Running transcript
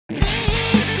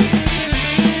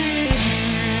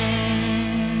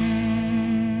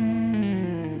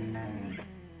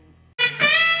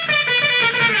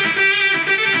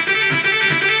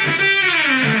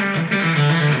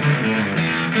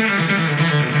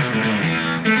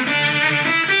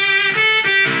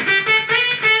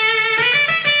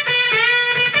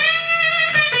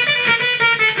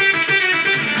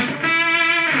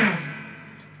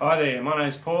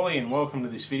name's Paulie and welcome to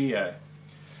this video.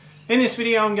 In this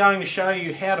video I'm going to show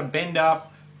you how to bend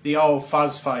up the old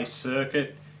Fuzz Face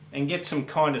circuit and get some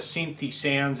kind of synthy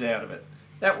sounds out of it.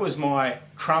 That was my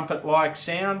trumpet-like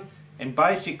sound, and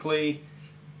basically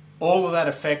all of that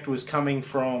effect was coming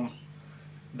from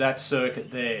that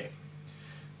circuit there.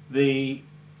 The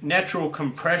natural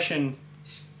compression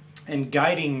and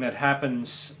gating that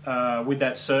happens with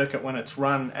that circuit when it's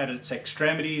run at its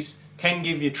extremities can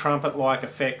give you trumpet-like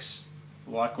effects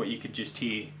like what you could just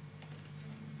hear.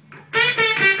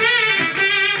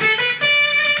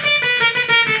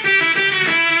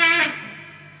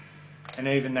 And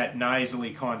even that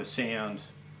nasally kind of sound.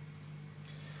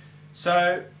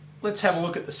 So let's have a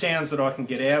look at the sounds that I can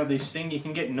get out of this thing. You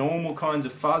can get normal kinds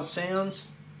of fuzz sounds.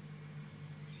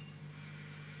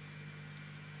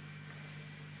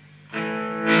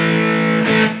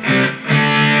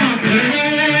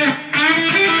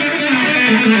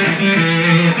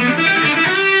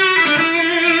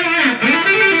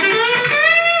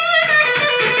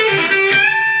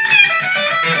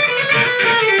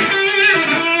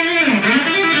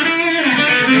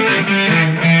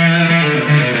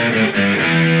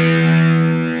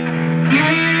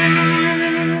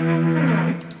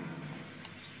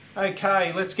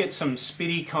 Okay, let's get some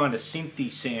spitty kind of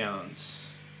synthy sounds.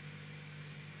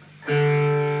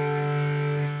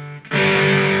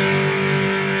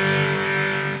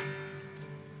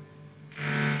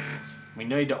 We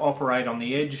need to operate on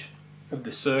the edge of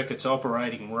the circuit's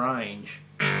operating range.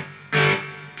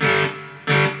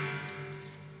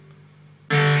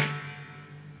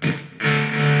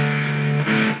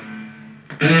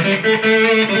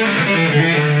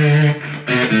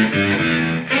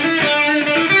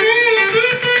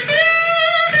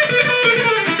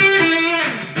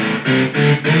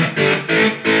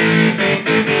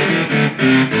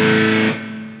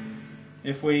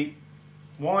 If we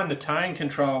wind the tone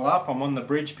control up, I'm on the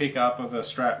bridge pickup of a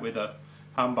Strat with a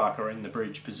humbucker in the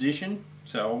bridge position.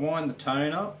 So I'll wind the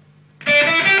tone up.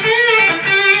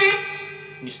 And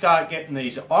you start getting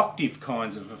these octave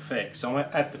kinds of effects. I'm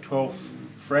at the 12th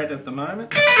fret at the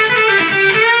moment.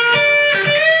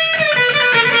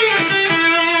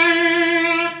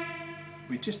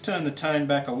 We just turn the tone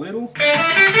back a little.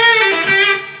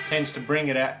 Tends to bring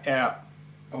it out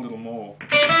a little more.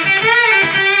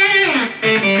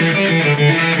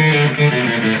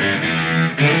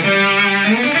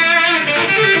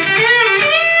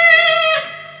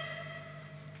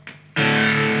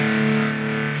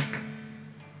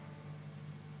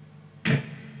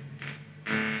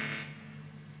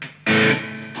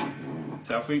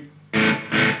 So if we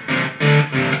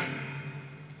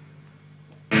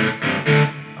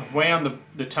I've wound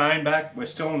the tone back, we're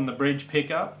still on the bridge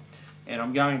pickup, and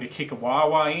I'm going to kick a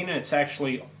wah-wah in, and it's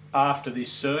actually after this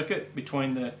circuit,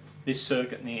 between this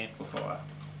circuit and the amplifier.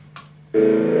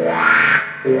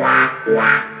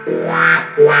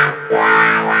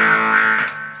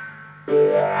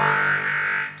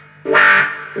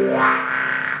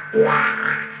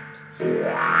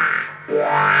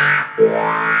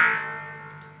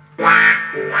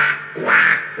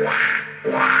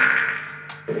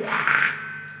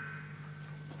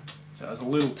 So I was a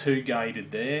little too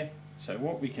gated there, so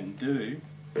what we can do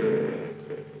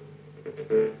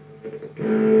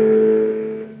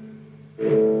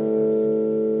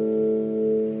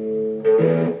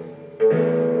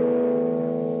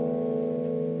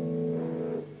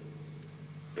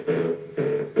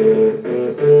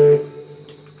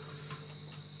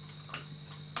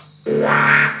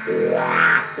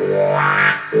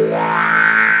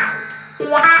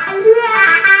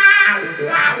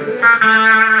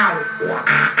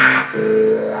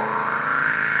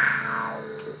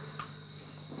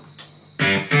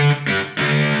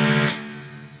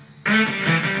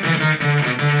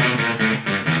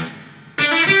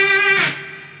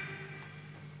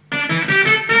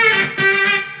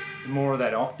more of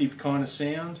that octave kind of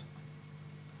sound.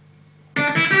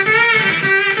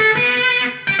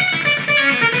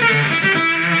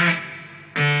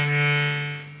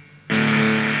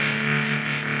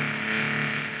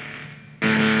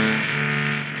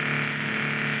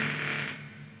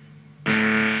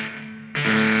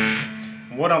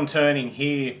 What I'm turning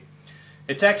here,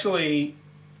 it's actually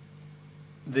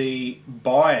the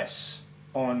bias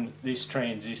on this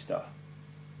transistor.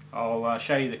 I'll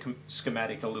show you the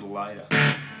schematic a little later.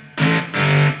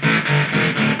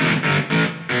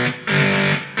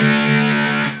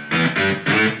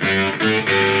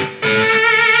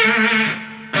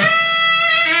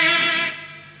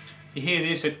 You hear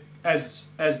this,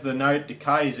 as the note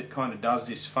decays, it kind of does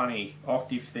this funny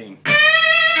octave thing.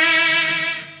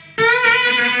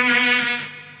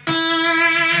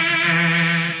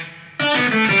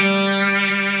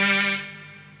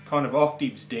 kind of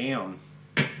octaves down.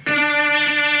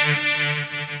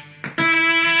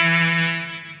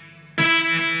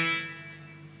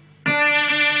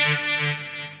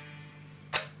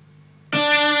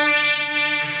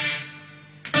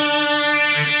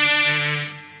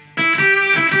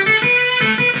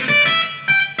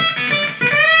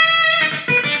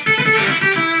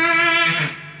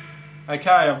 Okay,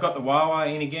 I've got the wah-wah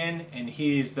in again, and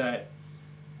here's that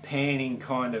panning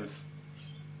kind of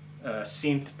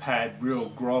synth pad,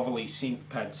 real grovelly synth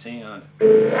pad sound.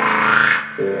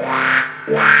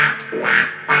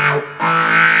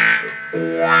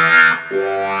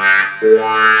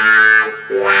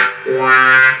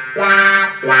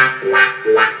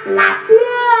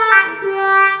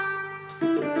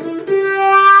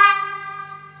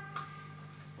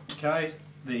 Okay,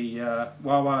 the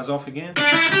wah-wah's off again.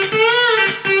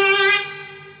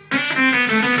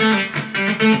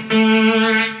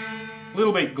 A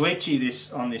little bit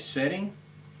glitchy on this setting.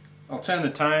 I'll turn the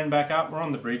tone back up. We're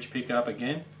on the bridge pickup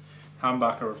again.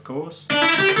 Humbucker, of course.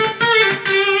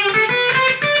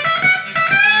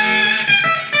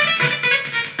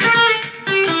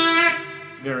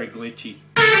 Very glitchy.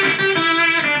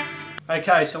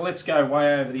 Okay, so let's go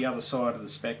way over the other side of the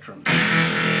spectrum.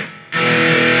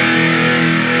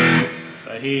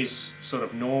 So here's sort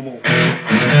of normal.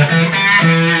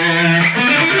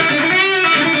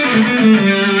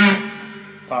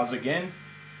 Fuzz again.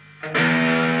 I'll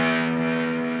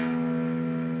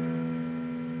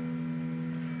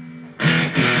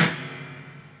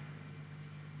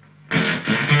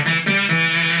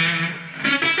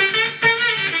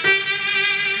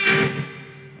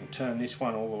turn this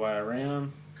one all the way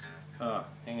around. Oh,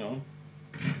 hang on.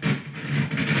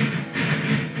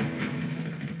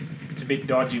 It's a bit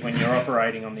dodgy when you're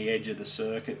operating on the edge of the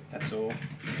circuit, that's all.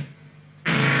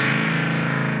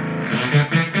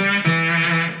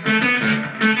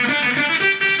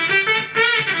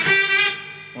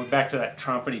 We're back to that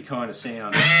trumpety kind of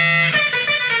sound.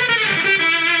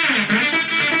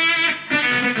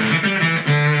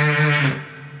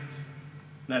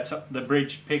 That's the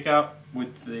bridge pickup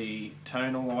with the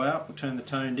tone all the way up. We'll turn the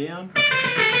tone down.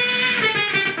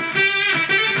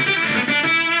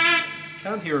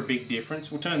 Can't hear a big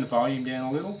difference. We'll turn the volume down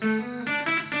a little.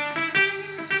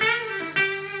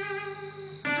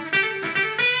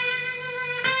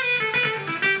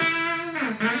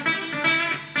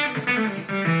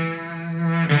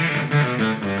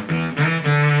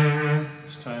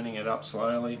 Just turning it up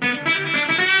slowly.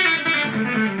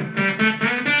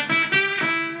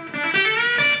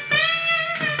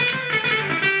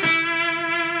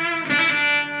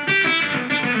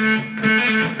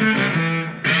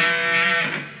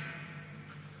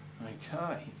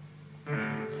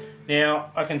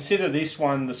 Now, I consider this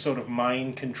one the sort of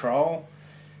main control.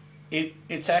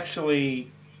 It's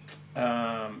actually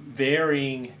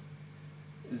varying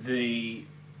the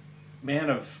amount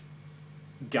of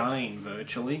gain,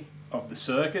 virtually, of the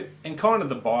circuit, and kind of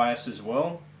the bias as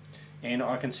well. And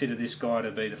I consider this guy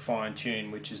to be the fine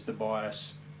tune, which is the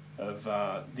bias of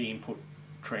the input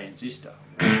transistor.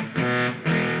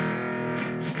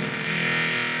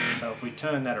 So if we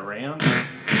turn that around,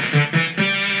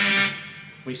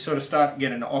 we sort of start to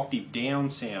get an octave down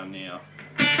sound now.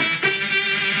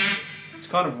 It's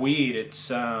kind of weird.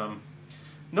 It's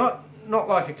not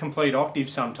like a complete octave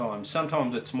sometimes.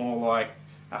 Sometimes it's more like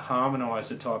a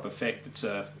harmonizer type effect. It's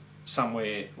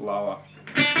somewhere lower.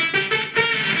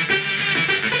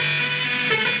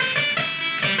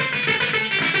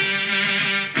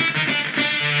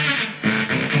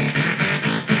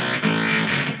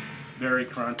 Very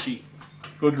crunchy.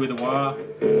 Good with a wah.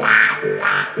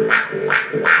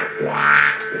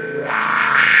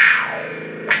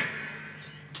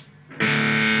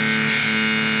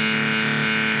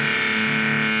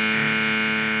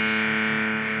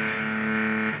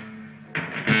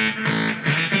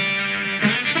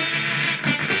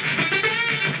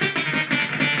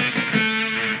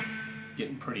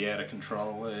 Getting pretty out of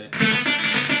control there.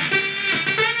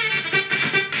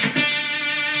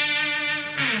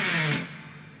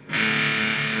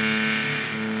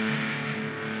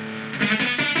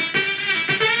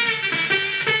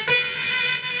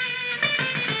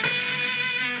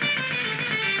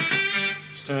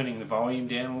 Turning the volume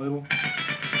down a little.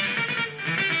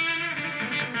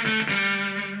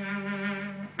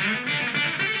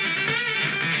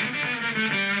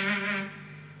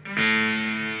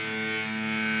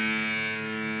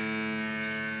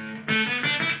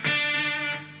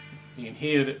 You can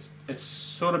hear that it's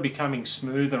sort of becoming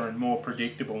smoother and more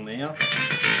predictable now.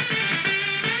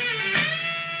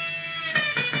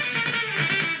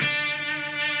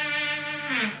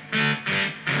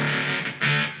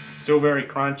 Still very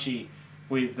crunchy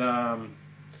with the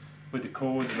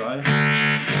chords though.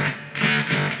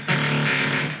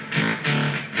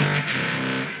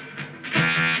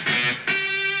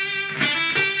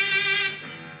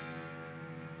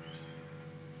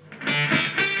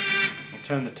 I'll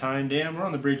turn the tone down. We're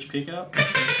on the bridge pickup.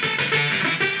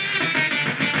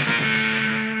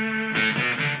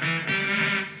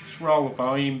 Just roll the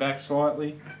volume back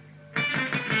slightly.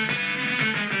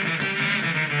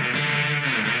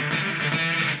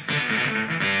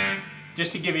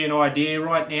 Just to give you an idea,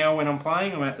 right now when I'm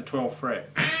playing, I'm at the 12th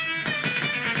fret.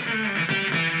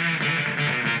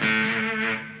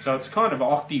 So it's kind of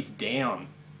octave down.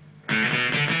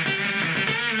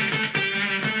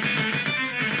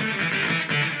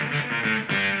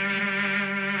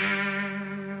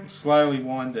 Slowly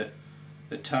wind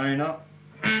the tone up.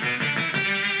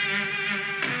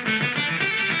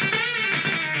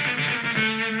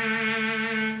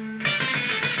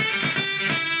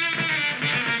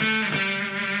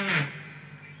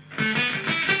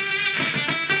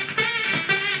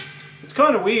 It's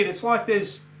kind of weird. It's like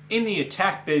there's, in the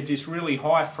attack, there's this really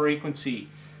high frequency,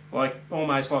 like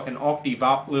almost like an octave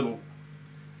up little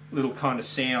kind of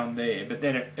sound there, but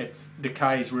then it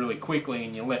decays really quickly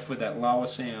and you're left with that lower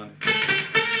sound.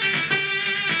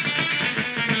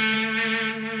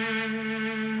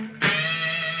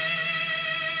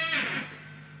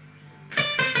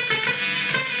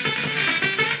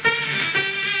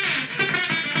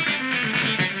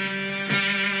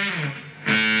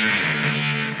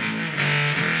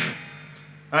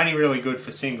 Only really good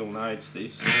for single notes,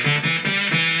 this.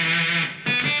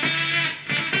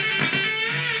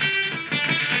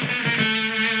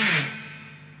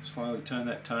 Slowly turn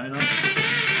that tone up.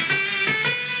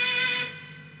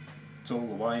 It's all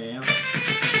the way out.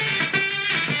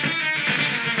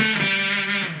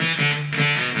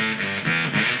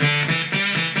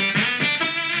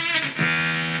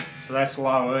 So that's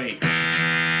low E.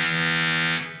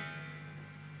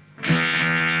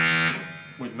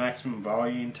 With maximum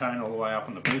volume, tone all the way up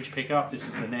on the bridge pickup. This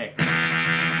is the neck.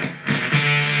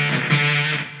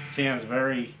 Sounds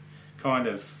very kind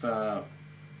of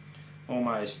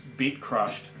almost bit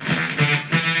crushed.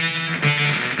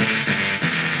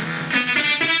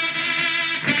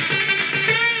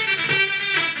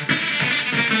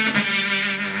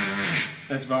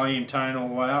 That's volume, tone all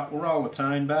the way up. We'll roll the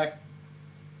tone back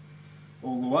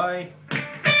all the way.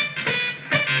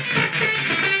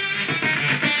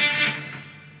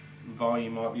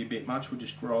 Volume might be a bit much, we'll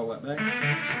just roll that back.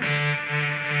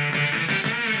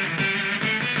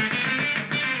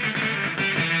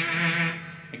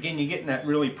 Again, you're getting that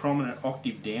really prominent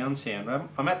octave down sound.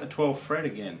 I'm at the 12th fret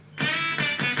again.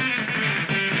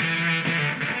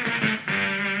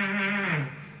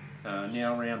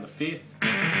 Now around the 5th.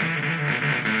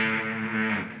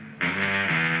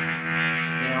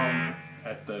 Now I'm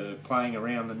at the playing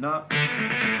around the nut.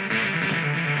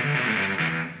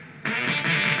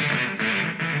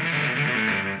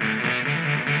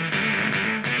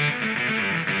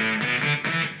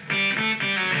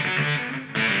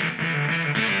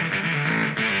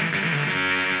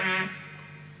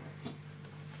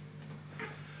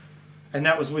 And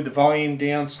that was with the volume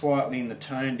down slightly and the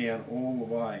tone down all the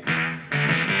way.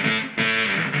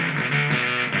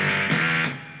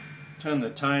 Turn the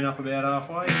tone up about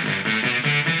halfway.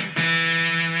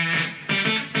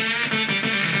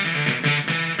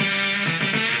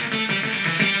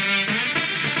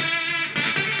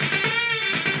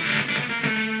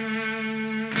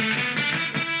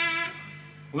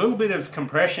 A little bit of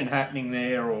compression happening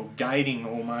there, or gating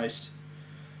almost.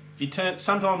 If you turn,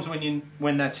 sometimes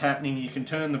when that's happening, you can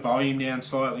turn the volume down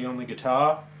slightly on the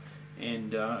guitar,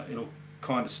 and it'll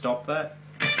kind of stop that.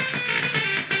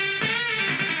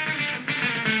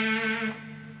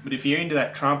 But if you're into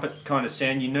that trumpet kind of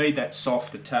sound, you need that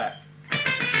soft attack.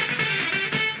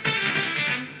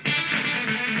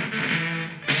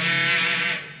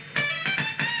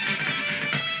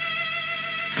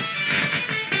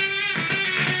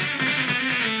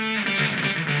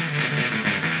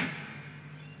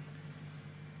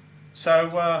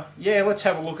 So yeah, let's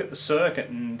have a look at the circuit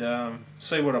and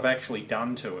see what I've actually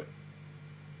done to it.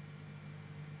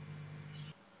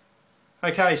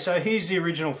 Okay, so here's the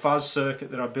original fuzz circuit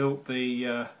that I built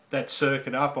that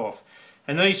circuit up of.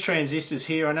 And these transistors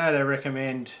here, I know they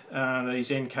recommend these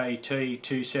NKT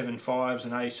 275s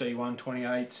and AC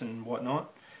 128s and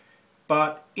whatnot.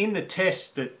 But in the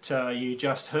test that you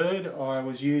just heard, I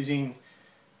was using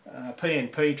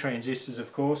PNP transistors,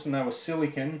 of course, and they were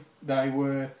silicon. They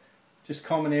were just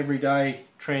common everyday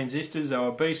transistors. They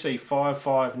were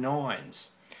BC559s.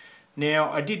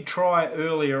 Now, I did try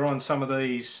earlier on some of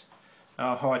these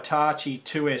Hitachi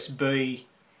 2SB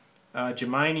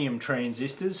germanium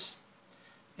transistors,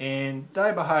 and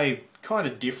they behave kind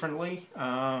of differently.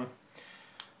 I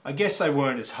guess they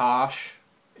weren't as harsh,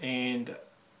 and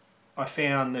I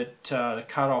found that the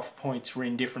cutoff points were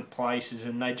in different places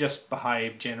and they just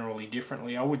behaved generally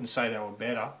differently. I wouldn't say they were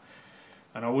better,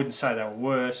 and I wouldn't say they were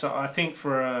worse. So I think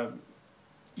for a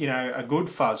good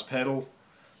fuzz pedal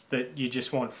that you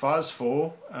just want fuzz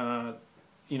for,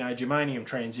 germanium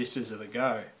transistors are the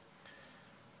go.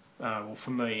 Well,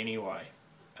 for me anyway.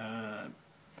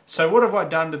 So what have I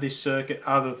done to this circuit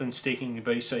other than sticking the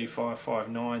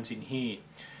BC559s in here?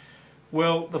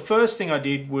 Well, the first thing I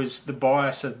did was the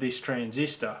bias of this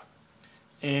transistor,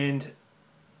 and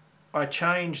I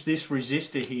changed this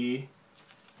resistor here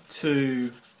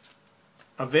to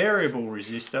a variable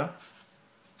resistor,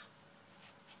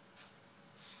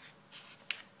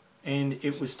 and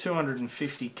it was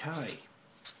 250k.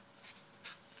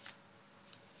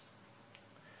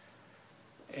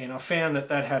 And I found that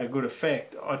that had a good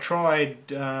effect. I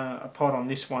tried a pot on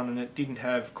this one and it didn't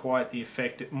have quite the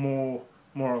effect. It more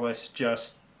or less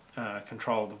just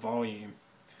controlled the volume.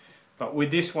 But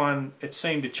with this one it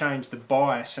seemed to change the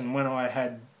bias, and when I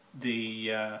had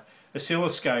the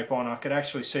oscilloscope on I could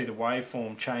actually see the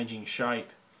waveform changing shape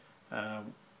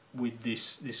with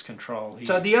this control here.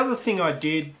 So the other thing I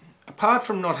did, apart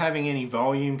from not having any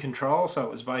volume control, so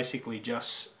it was basically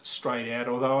just straight out,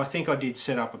 although I think I did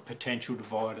set up a potential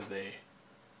divider there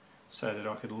so that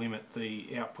I could limit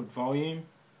the output volume,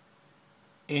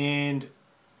 and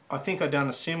I think I'd done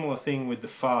a similar thing with the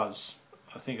fuzz.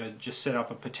 I think I just set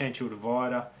up a potential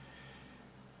divider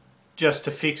just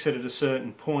to fix it at a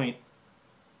certain point,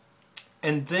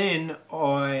 and then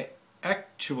I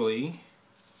actually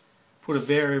put a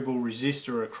variable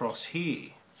resistor across here,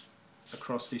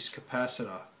 across this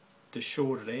capacitor, to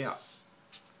short it out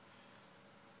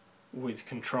with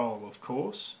control, of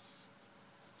course.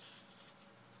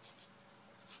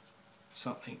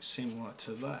 Something similar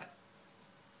to that,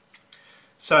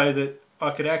 so that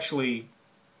I could actually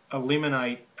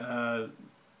eliminate the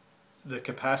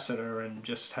capacitor and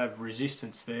just have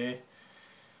resistance there,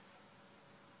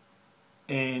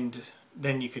 and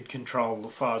then you could control the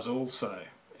fuzz also.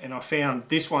 And I found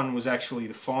this one was actually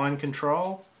the fine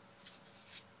control,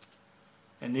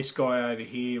 and this guy over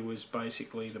here was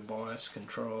basically the bias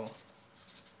control.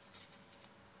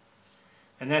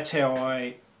 And that's how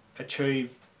I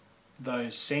achieve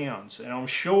those sounds. And I'm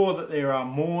sure that there are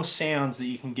more sounds that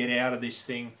you can get out of this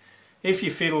thing if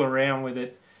you fiddle around with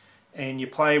it and you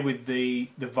play with the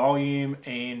volume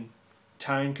and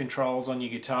tone controls on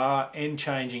your guitar and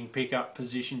changing pickup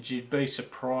positions. You'd be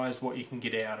surprised what you can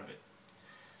get out of it.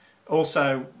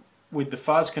 Also, with the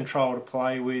fuzz control to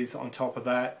play with on top of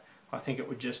that, I think it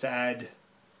would just add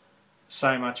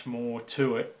so much more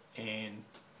to it, and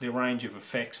the range of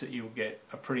effects that you'll get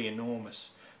are pretty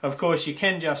enormous. Of course, you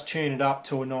can just tune it up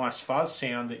to a nice fuzz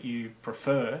sound that you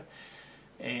prefer,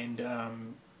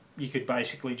 and you could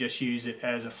basically just use it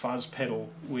as a fuzz pedal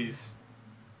with,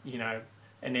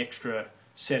 an extra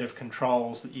set of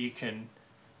controls that you can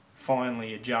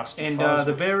finely adjust. And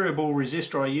the variable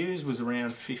resistor I used was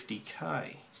around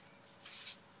 50k.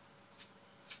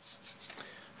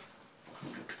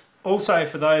 Also,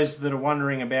 for those that are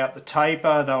wondering about the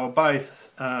taper, they were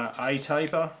both A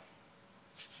taper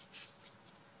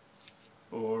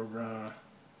or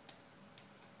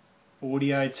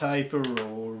audio taper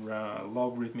or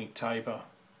logarithmic taper.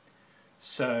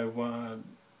 So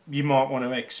you might want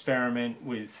to experiment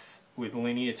with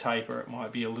linear taper. It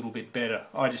might be a little bit better.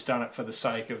 I just done it for the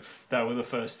sake of, they were the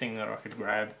first thing that I could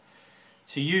grab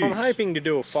to use. I'm hoping to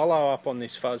do a follow-up on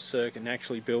this fuzz circuit and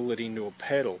actually build it into a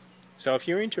pedal. So if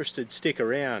you're interested, stick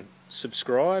around,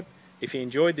 subscribe. If you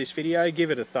enjoyed this video,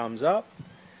 give it a thumbs up.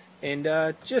 And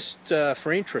just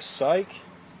for interest's sake,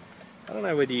 I don't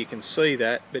know whether you can see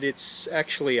that, but it's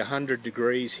actually 100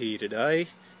 degrees here today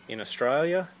in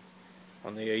Australia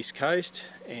on the east coast,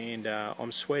 and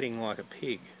I'm sweating like a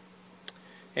pig.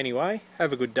 Anyway,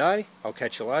 have a good day. I'll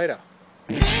catch you later.